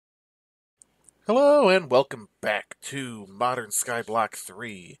Hello and welcome back to Modern Skyblock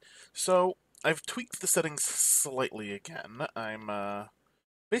 3. So, I've tweaked the settings slightly again. I'm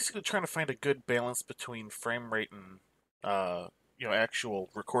basically trying to find a good balance between frame rate and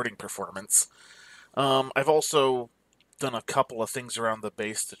actual recording performance. I've also done a couple of things around the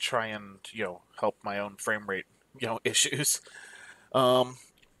base to try and, help my own frame rate, issues. Um,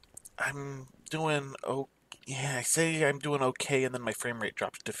 I'm doing yeah, I say I'm doing okay, and then my frame rate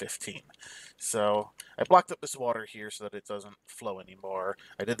drops to 15. So I blocked up this water here so that it doesn't flow anymore.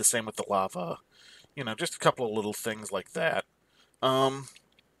 I did the same with the lava. Just a couple of little things like that. Um,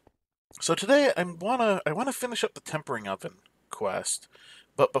 so today I wanna finish up the tempering oven quest,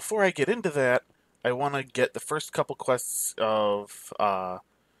 but before I get into that, I wanna get the first couple quests of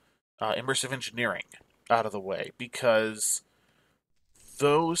immersive engineering out of the way because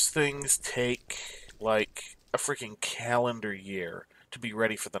those things take like a freaking calendar year to be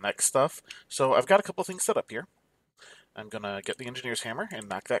ready for the next stuff. So I've got a couple things set up here. I'm gonna get the engineer's hammer and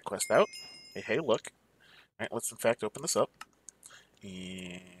knock that quest out. Hey, look. All right, let's in fact open this up.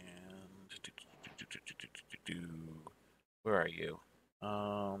 And where are you?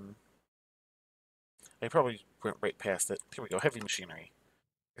 Um, I probably went right past it. Here we go. Heavy machinery.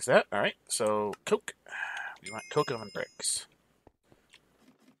 Is that all right? So coke. We want coke oven bricks.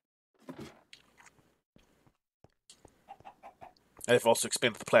 I've also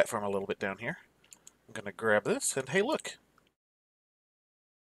expanded the platform a little bit down here. I'm gonna grab this, and hey, look,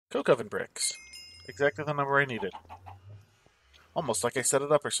 coke oven bricks. Exactly the number I needed. Almost like I set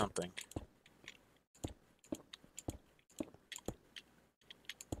it up or something.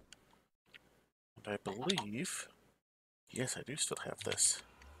 And I believe, yes, I do still have this.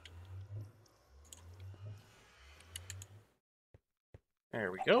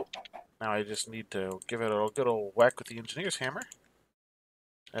 There we go. Now I just need to give it a good old whack with the engineer's hammer.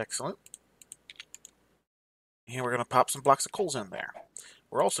 Excellent. And we're going to pop some blocks of coals in there.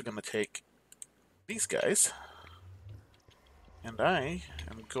 We're also going to take these guys, and I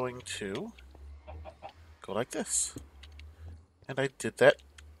am going to go like this. And I did that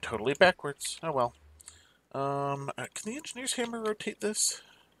totally backwards. Oh well. Can the engineer's hammer rotate this?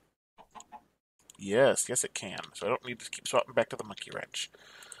 Yes, it can. So I don't need to keep swapping back to the monkey wrench.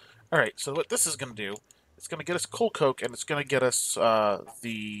 Alright, so what this is going to do, it's going to get us coal coke, and it's going to get us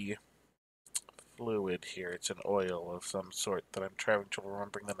the fluid here. It's an oil of some sort that I'm trying to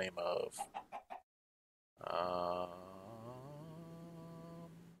remembering the name of. Um,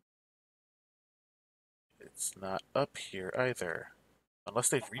 it's not up here either. Unless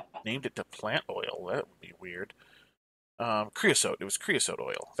they've renamed it to plant oil, that would be weird. Creosote. It was creosote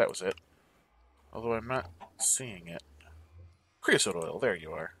oil. That was it. Although I'm not seeing it. Creosote oil. There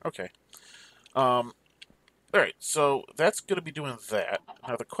you are. Okay. Um, Alright, so that's going to be doing that.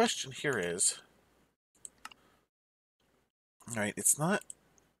 Now the question here is... Alright, it's not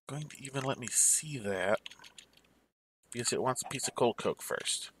going to even let me see that because it wants a piece of cold coke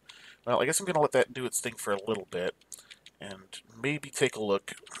first. Well, I guess I'm going to let that do its thing for a little bit and maybe take a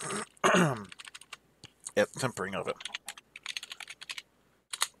look at the tempering oven.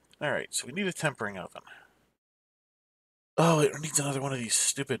 Alright, so we need a tempering oven. Oh, it needs another one of these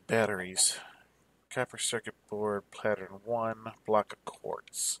stupid batteries. Copper circuit board, pattern 1, block of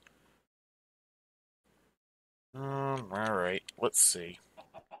quartz. Alright, let's see.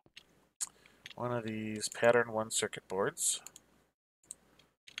 One of these pattern 1 circuit boards.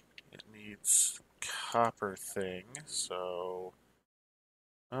 It needs copper thing, so...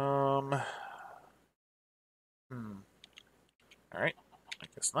 Alright, I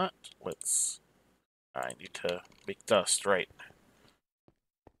guess not. I need to make dust, right.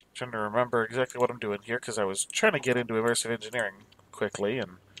 Trying to remember exactly what I'm doing here, because I was trying to get into immersive engineering quickly,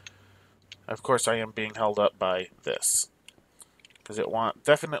 and of course I am being held up by this. Because it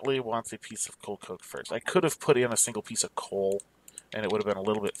definitely wants a piece of coal coke first. I could have put in a single piece of coal, and it would have been a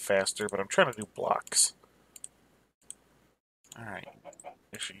little bit faster, but I'm trying to do blocks. Alright.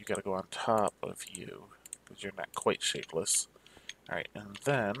 Actually, you gotta go on top of you, because you're not quite shapeless. Alright, and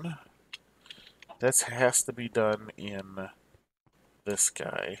then... this has to be done in this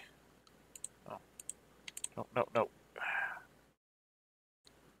guy. Oh. No.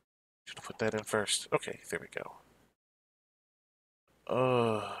 Should have put that in first. Okay, there we go.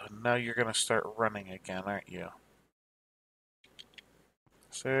 Now you're gonna start running again, aren't you?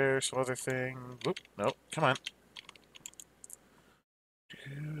 Is there some other thing? Oop, nope, come on.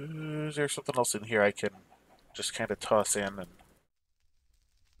 Is there something else in here I can just kind of toss in and...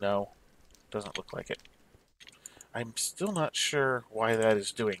 no, doesn't look like it. I'm still not sure why that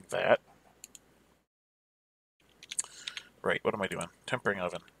is doing that. Right, what am I doing? Tempering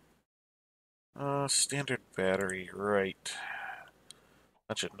oven. Standard battery, right.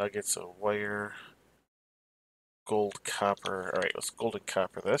 Bunch of nuggets of wire. Gold, copper. Alright, let's gold and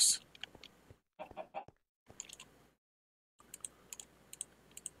copper this.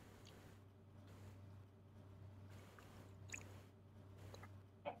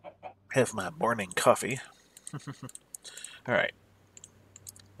 Have my morning coffee. Alright.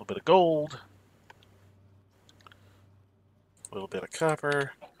 A little bit of gold. A little bit of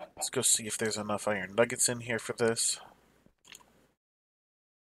copper. Let's go see if there's enough iron nuggets in here for this.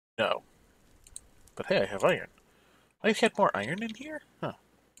 No. But hey, I have iron. I had more iron in here? Huh.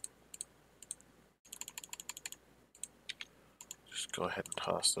 Just go ahead and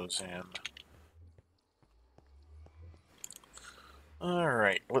toss those in.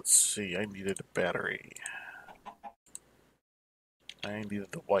 Alright, let's see. I needed a battery. I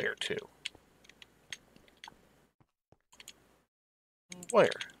needed the wire too. Wire.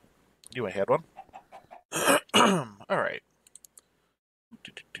 Knew I had one. Alright.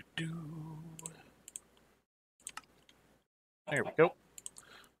 There we go.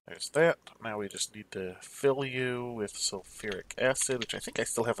 There's that. Now we just need to fill you with sulfuric acid, which I think I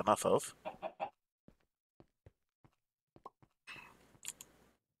still have enough of.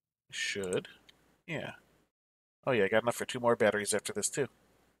 Should. Yeah. Oh yeah, I got enough for 2 more batteries after this too.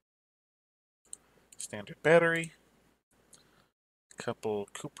 Standard battery. A couple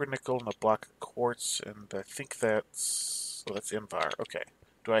copper nickel and a block of quartz, and I think that's... oh, that's Invar. Okay.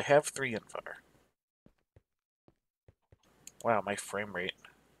 Do I have 3 Invar? Wow, my frame rate.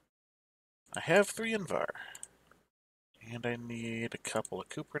 I have 3 Invar. And I need a couple of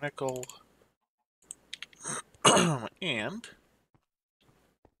copper nickel. And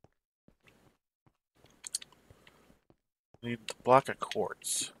need the block of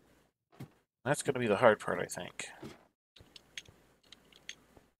quartz. That's going to be the hard part, I think.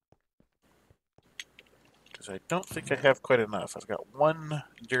 Because I don't think I have quite enough. I've got 1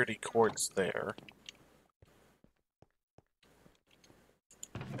 dirty quartz there.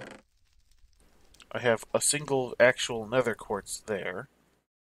 I have a single actual nether quartz there.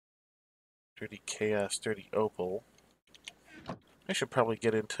 Dirty chaos, dirty opal. I should probably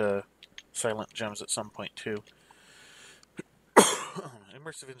get into silent gems at some point too.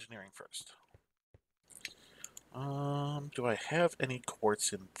 Immersive engineering first. Do I have any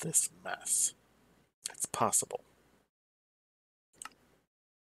quartz in this mess? It's possible.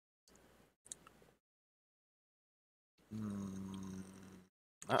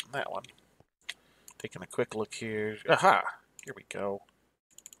 Not in that one. Taking a quick look here. Aha! Here we go.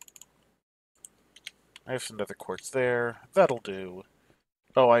 I have some nether quartz there. That'll do.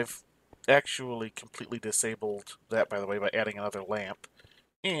 Oh, I've actually completely disabled that, by the way, by adding another lamp.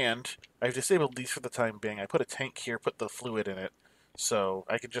 And I've disabled these for the time being. I put a tank here, put the fluid in it, so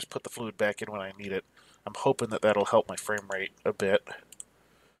I can just put the fluid back in when I need it. I'm hoping that that'll help my frame rate a bit.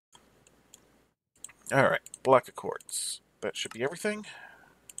 Alright, block of quartz. That should be everything.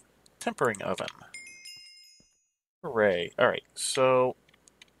 Tempering oven. Hooray. Alright, so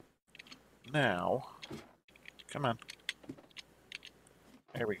now... come on.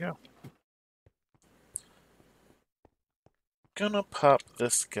 There we go. Gonna pop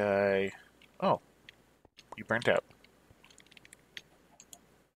this guy... oh, you burnt out.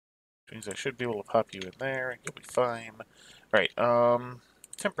 Which means I should be able to pop you in there, and you'll be fine. Alright,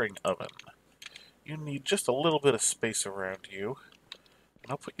 tempering oven. You need just a little bit of space around you.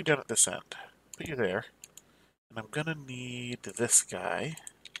 And I'll put you down at this end. Put you there. And I'm gonna need this guy.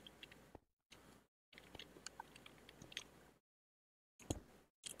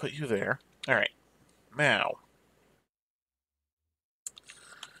 Put you there. Alright. Now.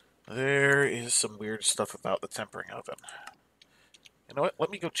 There is some weird stuff about the tempering oven. You know what? Let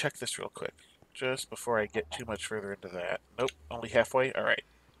me go check this real quick. Just before I get too much further into that. Nope, only halfway? Alright.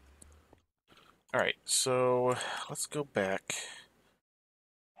 Alright, so let's go back.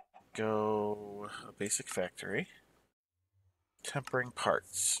 Go basic factory. Tempering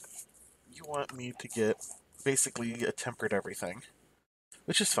parts. You want me to get basically a tempered everything,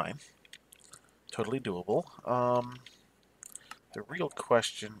 which is fine. Totally doable. The real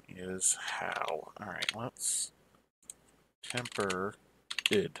question is how. Alright, let's temper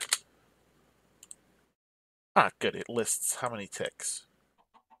id. Ah, good. It lists how many ticks.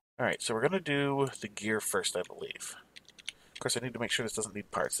 Alright, so we're going to do the gear first, I believe. Of course, I need to make sure this doesn't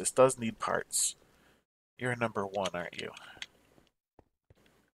need parts. This does need parts. You're number 1, aren't you?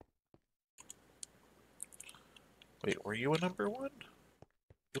 Wait, were you a number 1?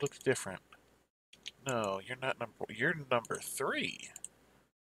 You look different. No, you're not number 1. You're number 3.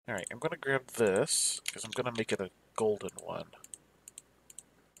 Alright, I'm going to grab this, because I'm going to make it a golden one.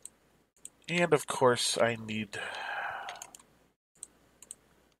 And of course, I need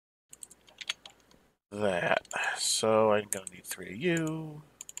that. So I'm going to need 3 of you.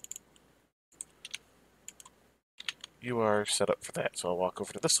 You are set up for that, so I'll walk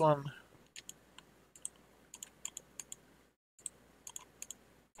over to this one.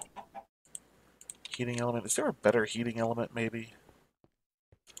 Heating element. Is there a better heating element, maybe?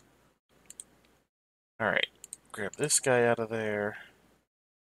 Alright. Grab this guy out of there.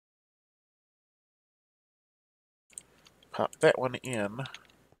 Pop that one in.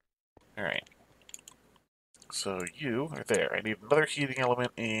 Alright. So you are there. I need another heating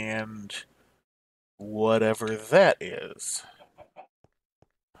element and whatever that is.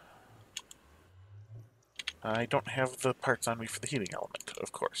 I don't have the parts on me for the heating element,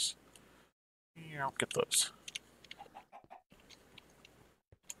 of course. Yeah, I'll get those.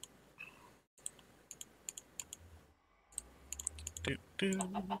 Do do.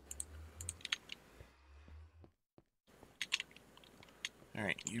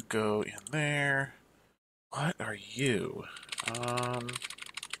 Alright, you go in there. What are you?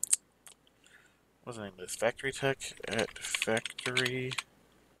 What's the name of this? Factory Tech at Factory.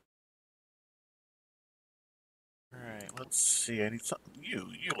 Alright, let's see. I need something. You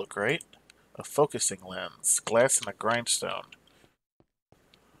look right. A focusing lens. Glass and a grindstone.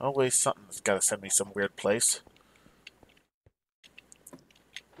 Always something's gotta send me some weird place.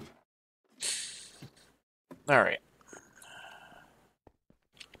 Alright.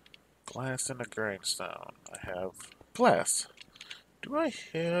 Glass and a grindstone. I have glass. Do I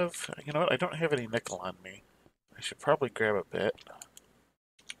have... You know what? I don't have any nickel on me. I should probably grab a bit.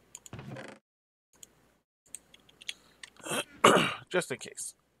 Just in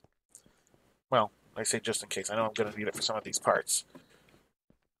case. Well, I say just in case. I know I'm going to need it for some of these parts.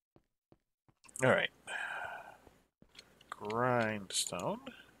 Alright. Grindstone.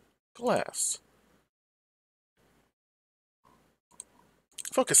 Glass.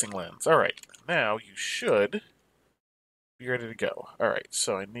 Focusing lens. Alright. Now you should be ready to go. Alright,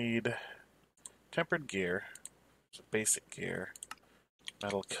 so I need tempered gear. So basic gear.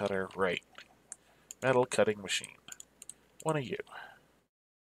 Metal cutter. Right. Metal cutting machine. One of you.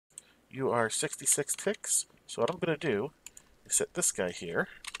 You are 66 ticks. So what I'm going to do is set this guy here.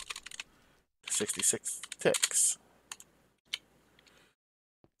 66 ticks.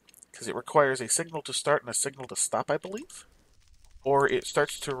 Because it requires a signal to start and a signal to stop, I believe. Or it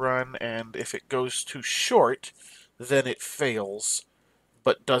starts to run, and if it goes too short, then it fails,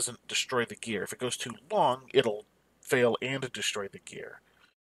 but doesn't destroy the gear. If it goes too long, it'll fail and destroy the gear.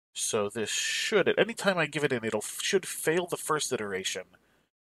 So this should, at any time I give it in, should fail the first iteration,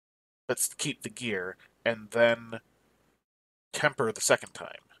 but keep the gear, and then temper the second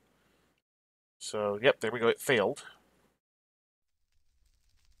time. So, yep, there we go, it failed.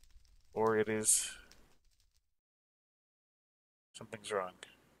 Or it is... something's wrong.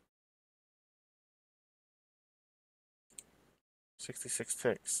 66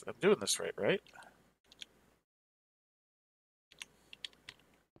 ticks. I'm doing this right?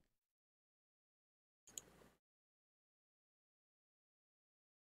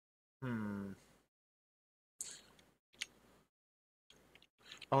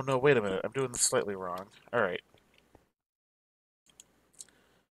 Oh no, wait a minute. I'm doing this slightly wrong. Alright.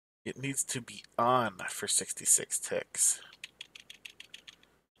 It needs to be on for 66 ticks.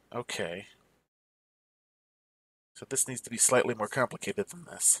 Okay. So this needs to be slightly more complicated than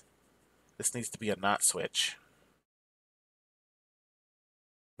this. This needs to be a not switch.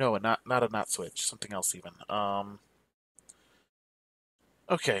 No, not a not switch. Something else even.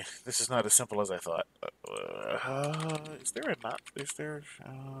 Okay, this is not as simple as I thought. Is there a not? Is there?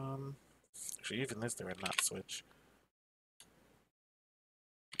 Actually, even is there a not switch?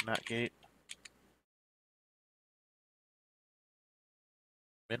 Not gate.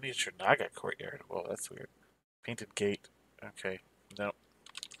 Miniature Naga courtyard. Whoa, that's weird. Painted gate. Okay. No.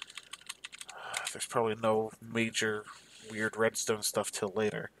 There's probably no major weird redstone stuff till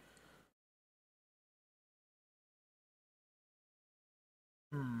later.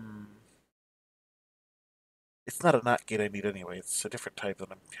 It's not a NOT gate I need anyway. It's a different type that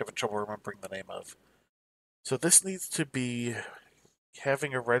I'm having trouble remembering the name of. So this needs to be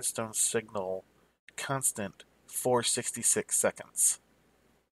having a redstone signal constant for 66 seconds.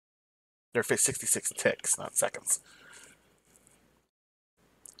 Or 66 ticks, not seconds.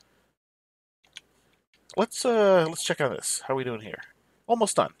 Let's check on this. How are we doing here?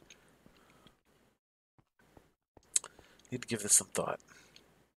 Almost done. Need to give this some thought.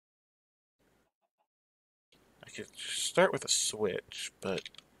 I could start with a switch, but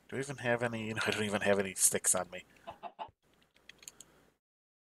do I even have any? I don't even have any sticks on me.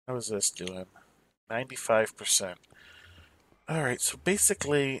 How is this doing? 95%. Alright, so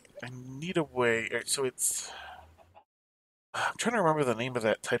basically, I need a way... So it's... I'm trying to remember the name of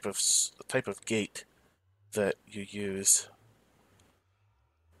that type of gate that you use.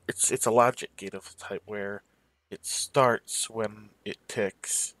 It's a logic gate of the type where it starts when it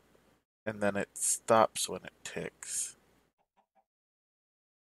ticks, and then it stops when it ticks.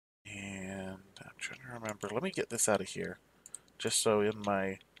 And I'm trying to remember. Let me get this out of here, just so in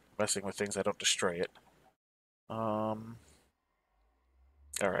my messing with things I don't destroy it.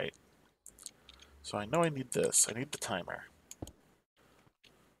 Alright. So I know I need this. I need the timer.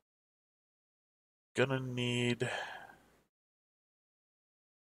 Gonna need...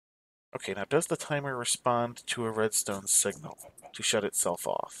 Okay, now does the timer respond to a redstone signal to shut itself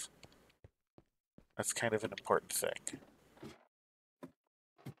off? That's kind of an important thing.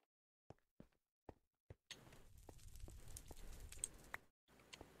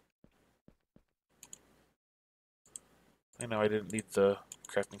 I know I didn't need the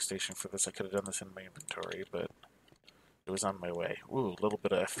crafting station for this. I could have done this in my inventory, but it was on my way. Ooh, a little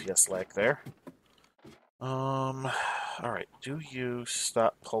bit of FPS lag there. Alright. Do you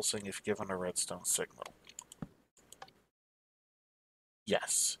stop pulsing if given a redstone signal?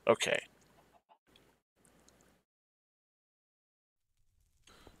 Yes. Okay.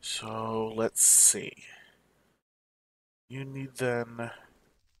 So, let's see. You need then...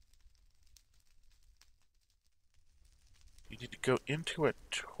 You need to go into a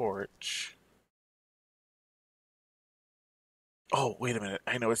torch. Oh, wait a minute.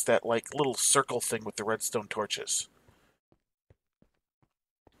 I know it's that, like, little circle thing with the redstone torches.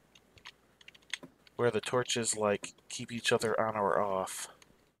 Where the torches, like, keep each other on or off.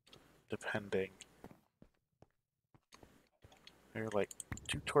 Depending. There are, like,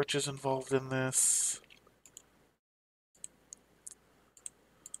 2 torches involved in this.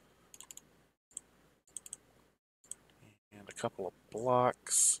 And a couple of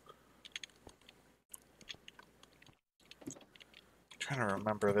blocks. I'm trying to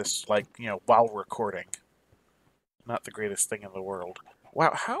remember this, like, while recording. Not the greatest thing in the world.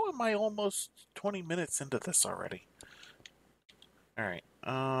 Wow, how am I almost 20 minutes into this already? Alright,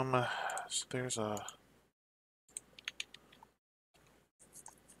 so there's a...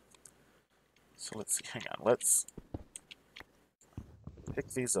 So let's see, hang on, let's pick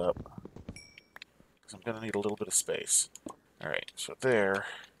these up, because I'm going to need a little bit of space. Alright, so there's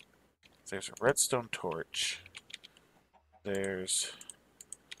a redstone torch. There's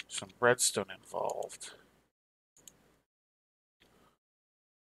some redstone involved.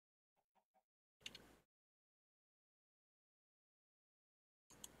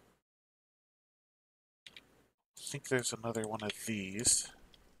 I think there's another one of these.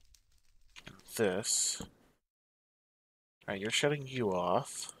 And this. Alright, you're shutting you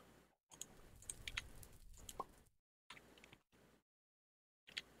off.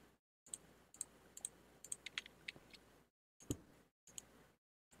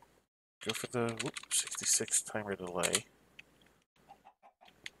 Go for the 66 timer delay.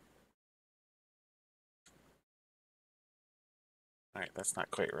 Alright, that's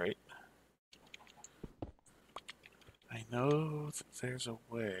not quite right. I know that there's a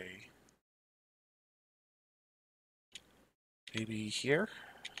way. Maybe here?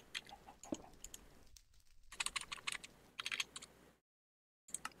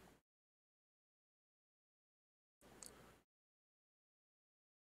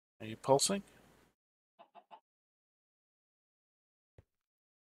 Are you pulsing?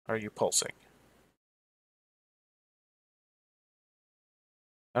 Are you pulsing?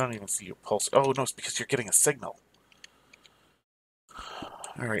 I don't even see you pulse. Oh, no, it's because you're getting a signal.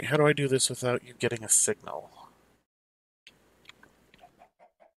 Alright, how do I do this without you getting a signal?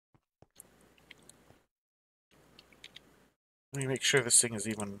 Let me make sure this thing is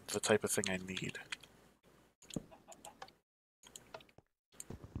even the type of thing I need.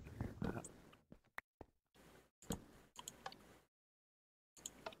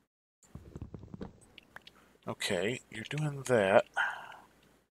 Okay, you're doing that.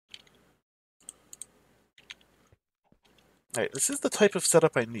 Alright, this is the type of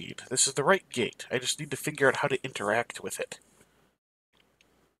setup I need. This is the right gate. I just need to figure out how to interact with it.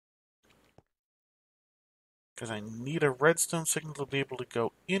 Because I need a redstone signal to be able to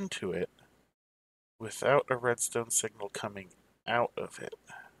go into it without a redstone signal coming out of it.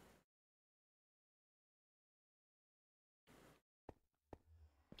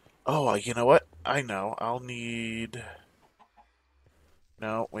 Oh, you know what? I know. I'll need...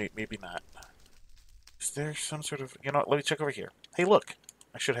 No, wait, maybe not. Is there some sort of... You know what? Let me check over here. Hey, look!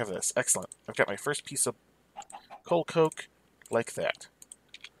 I should have this. Excellent. I've got my first piece of coal coke like that.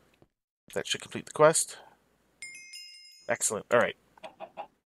 That should complete the quest. Excellent. Alright.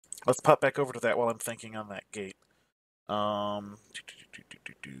 Let's pop back over to that while I'm thinking on that gate.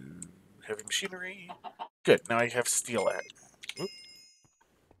 Heavy machinery. Good. Now I have steel at. Oop.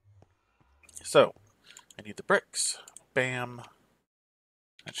 So, I need the bricks. Bam.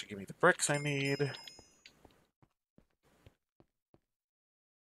 That should give me the bricks I need.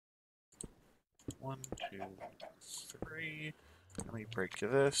 One, two, three. Let me break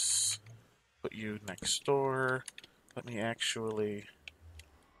this. Put you next door. Let me actually...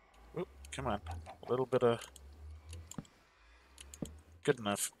 Oop, come on. A little bit of... Good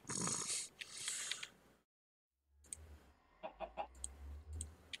enough.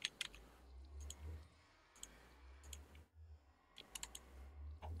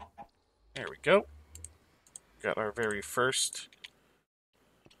 There we go. Got our very first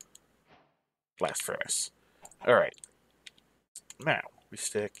blast furnace. Alright. Now, we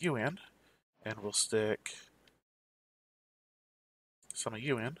stick you in, and we'll stick some of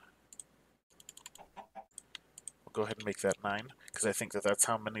you in. We'll go ahead and make that 9, because I think that that's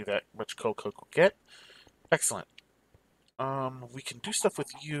how much coal coke will get. Excellent. We can do stuff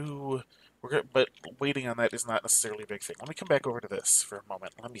with you, but waiting on that is not necessarily a big thing. Let me come back over to this for a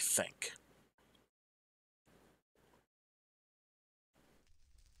moment. Let me think.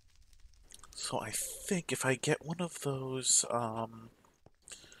 So I think if I get one of those,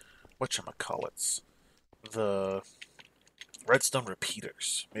 whatchamacallits, the redstone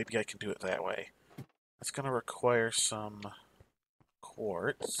repeaters, maybe I can do it that way. It's going to require some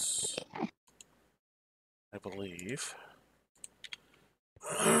quartz, I believe.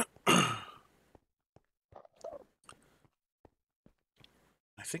 I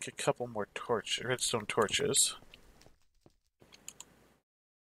think a couple more redstone torches.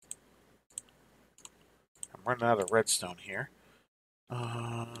 I'm running out of redstone here.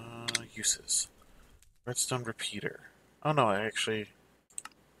 Uses. Redstone repeater. Oh no, I actually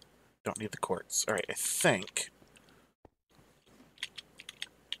don't need the quartz. Alright, I think...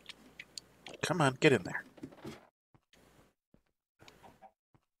 Come on, get in there. I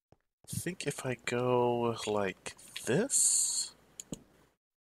think if I go like this...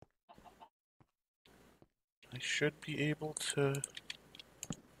 I should be able to...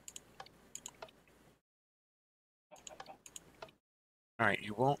 Alright,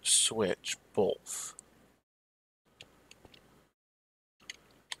 you won't switch both.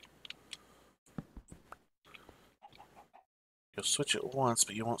 You'll switch it once,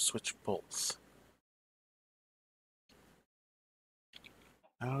 but you won't switch both.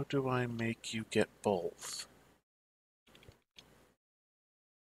 How do I make you get both?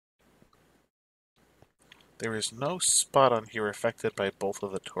 There is no spot on here affected by both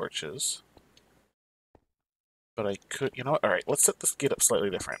of the torches. But I could... You know what? Alright, let's set this gate up slightly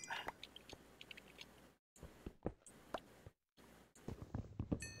different.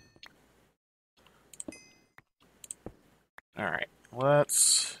 Alright,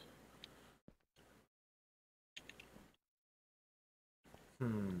 let's...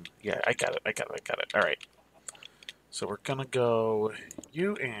 Yeah, I got it. Alright. So we're gonna go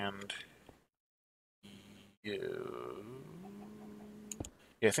you and you.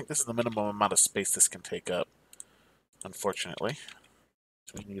 Yeah, I think this is the minimum amount of space this can take up, unfortunately.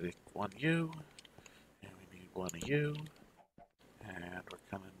 So we need one you, and we need one of you, and we're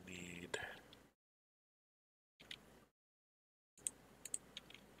gonna need...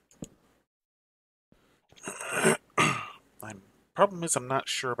 Problem is, I'm not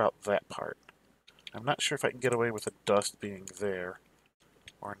sure about that part. I'm not sure if I can get away with the dust being there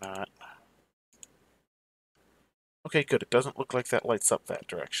or not. Okay, good. It doesn't look like that lights up that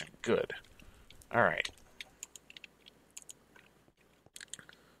direction. Good. Alright.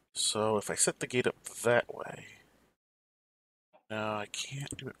 So if I set the gate up that way... No, I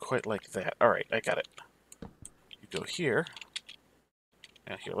can't do it quite like that. Alright, I got it. You go here.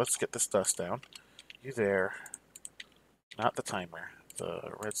 Now here, let's get this dust down. You there. Not the timer. The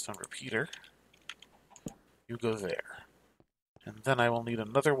redstone repeater. You go there. And then I will need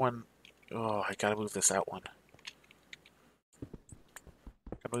another one. Oh, I gotta move this out one.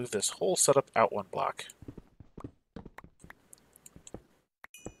 Gotta move this whole setup out one block.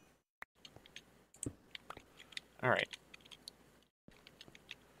 Alright.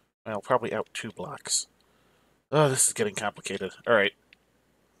 Well, probably out 2 blocks. Oh, this is getting complicated. Alright.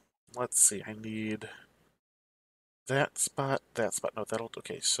 Let's see, I need that spot, that spot. No, that'll...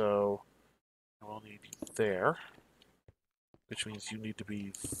 Okay, so I will need you there. Which means you need to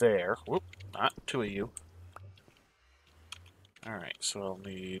be there. Whoop, not 2 of you. Alright, so I'll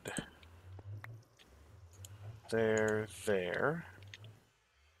need... There, there.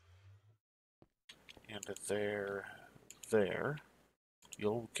 And there.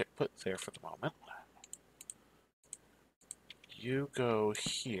 You'll get put there for the moment. You go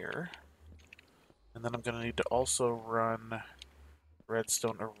here. And then I'm going to need to also run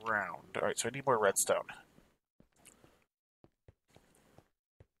redstone around. Alright, so I need more redstone.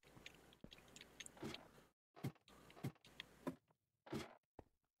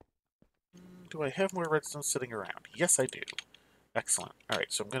 Do I have more redstone sitting around? Yes, I do. Excellent.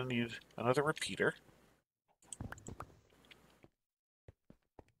 Alright, so I'm going to need another repeater.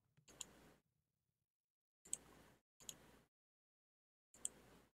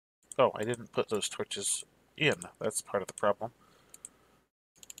 Oh, I didn't put those torches in. That's part of the problem.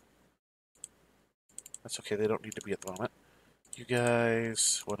 That's okay, they don't need to be at the moment. You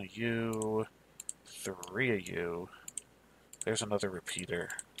guys, one of you, three of you. There's another repeater.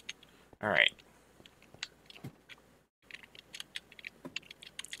 Alright.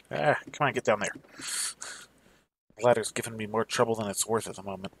 Ah, come on, get down there. The ladder's giving me more trouble than it's worth at the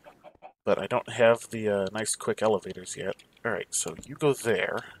moment. But I don't have the nice quick elevators yet. Alright, so you go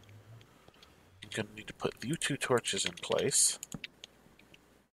there. I'm going to need to put you two torches in place.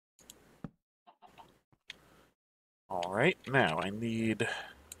 Alright, now I need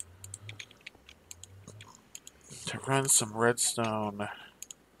to run some redstone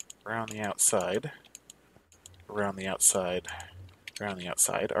around the outside. Around the outside. Around the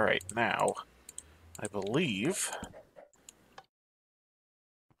outside. Alright, now, I believe...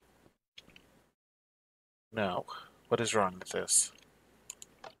 No. What is wrong with this?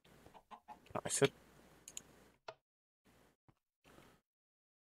 I said...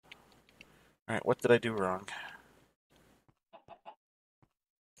 Alright, what did I do wrong?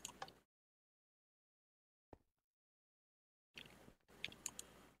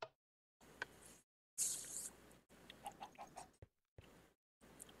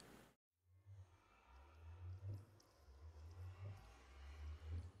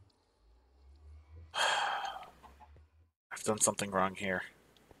 I've done something wrong here.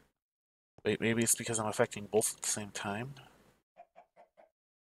 Wait, maybe it's because I'm affecting both at the same time?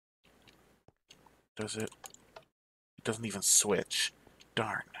 Does it? It doesn't even switch.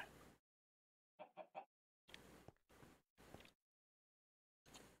 Darn.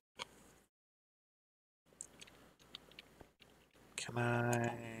 Can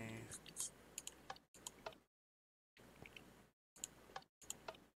I...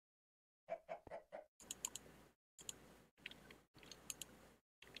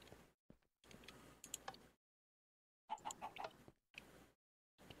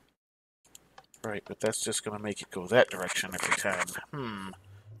 Right, but that's just going to make it go that direction every time.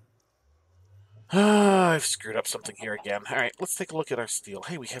 I've screwed up something here again. Alright, let's take a look at our steel.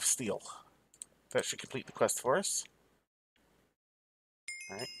 Hey, we have steel. That should complete the quest for us.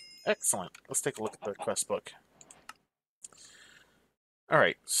 Alright, excellent. Let's take a look at the quest book.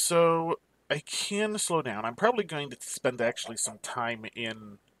 Alright, so I can slow down. I'm probably going to spend actually some time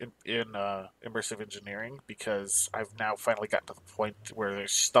in Immersive Engineering because I've now finally gotten to the point where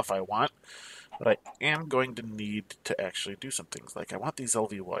there's stuff I want. But I am going to need to actually do some things. Like, I want these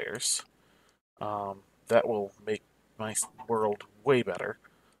LV wires. That will make my world way better.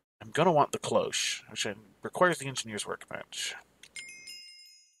 I'm going to want the cloche, which requires the engineer's workbench.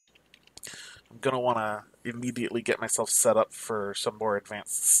 I'm going to want to immediately get myself set up for some more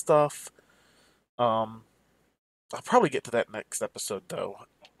advanced stuff. I'll probably get to that next episode, though.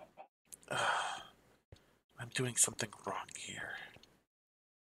 I'm doing something wrong here.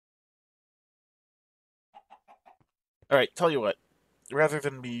 Alright, tell you what. Rather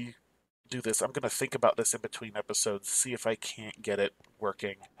than me do this, I'm going to think about this in between episodes, see if I can't get it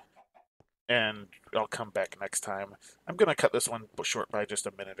working. And I'll come back next time. I'm going to cut this one short by just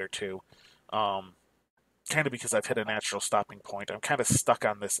a minute or two. Kind of because I've hit a natural stopping point. I'm kind of stuck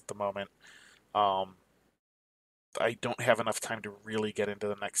on this at the moment. I don't have enough time to really get into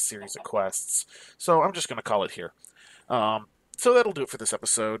the next series of quests. So I'm just going to call it here. So that'll do it for this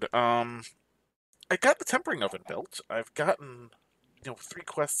episode. I got the tempering oven built. I've gotten, 3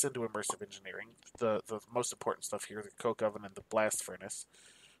 quests into Immersive Engineering. The most important stuff here, the coke oven and the blast furnace.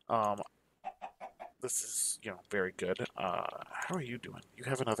 This is, very good. How are you doing? You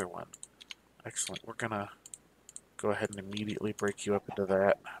have another one. Excellent. We're going to go ahead and immediately break you up into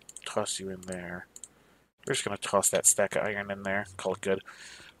that. Toss you in there. We're just going to toss that stack of iron in there. Call it good.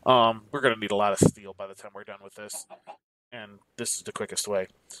 We're going to need a lot of steel by the time we're done with this. And this is the quickest way.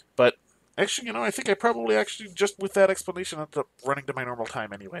 But actually, I think I probably actually, just with that explanation, ended up running to my normal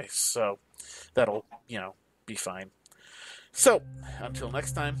time anyway. So that'll, be fine. So, until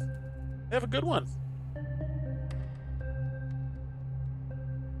next time, have a good one.